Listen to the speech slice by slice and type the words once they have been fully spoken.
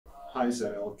Hi,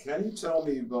 Samuel. Can you tell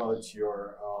me about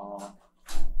your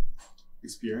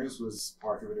experience with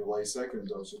Park Avenue LASEK and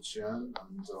Dr Chynn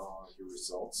and your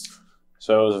results?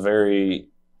 So it was a very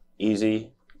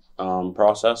easy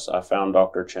process. I found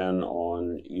Dr. Chynn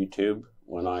on YouTube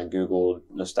when I Googled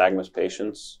nystagmus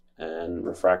patients and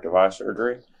refractive eye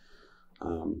surgery.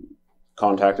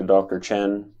 Contacted Dr.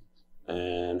 Chynn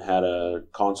and had a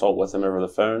consult with him over the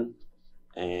phone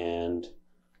and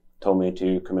told me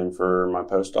to come in for my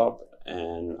post-op,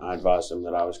 and I advised him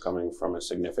that I was coming from a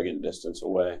significant distance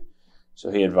away.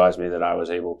 So he advised me that I was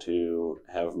able to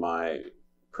have my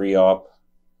pre-op,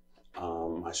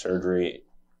 my surgery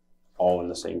all in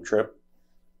the same trip,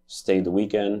 stayed the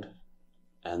weekend,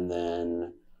 and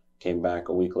then came back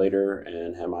a week later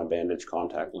and had my bandage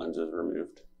contact lenses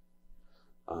removed.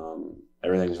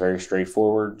 Everything's very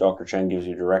straightforward. Dr. Chynn gives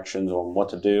you directions on what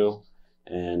to do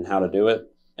and how to do it.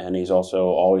 And he's also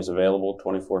always available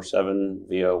 24/7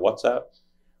 via WhatsApp,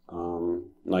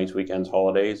 nights, weekends,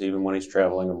 holidays, even when he's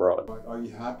traveling abroad. Are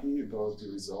you happy about the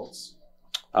results?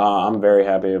 I'm very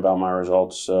happy about my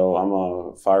results. So I'm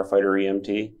a firefighter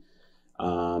EMT.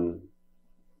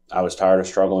 I was tired of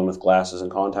struggling with glasses and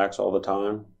contacts all the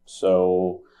time.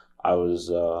 So I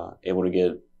was able to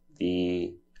get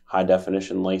the high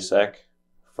definition LASIK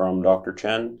from Dr.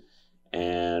 Chynn,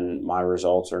 and my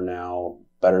results are now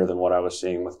better than what I was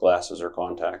seeing with glasses or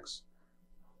contacts.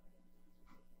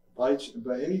 By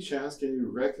any chance, can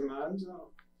you recommend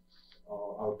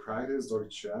our practice, Dr.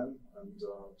 Chynn, and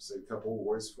say a couple of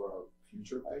words for our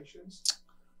future patients?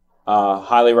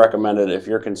 Highly recommended if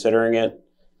you're considering it.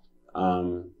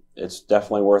 It's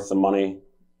definitely worth the money.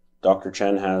 Dr.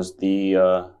 Chynn has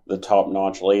the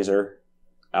top-notch laser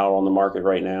out on the market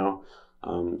right now.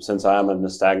 Since I am a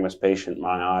nystagmus patient,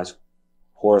 my eyes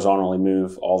horizontally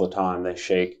move all the time. They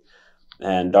shake.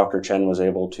 And Dr. Chynn was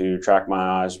able to track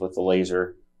my eyes with the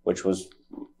laser, which was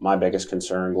my biggest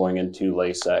concern going into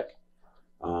LASIK,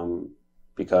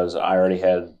 because I already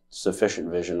had sufficient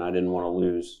vision. I didn't want to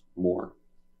lose more.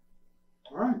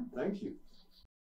 All right. Thank you.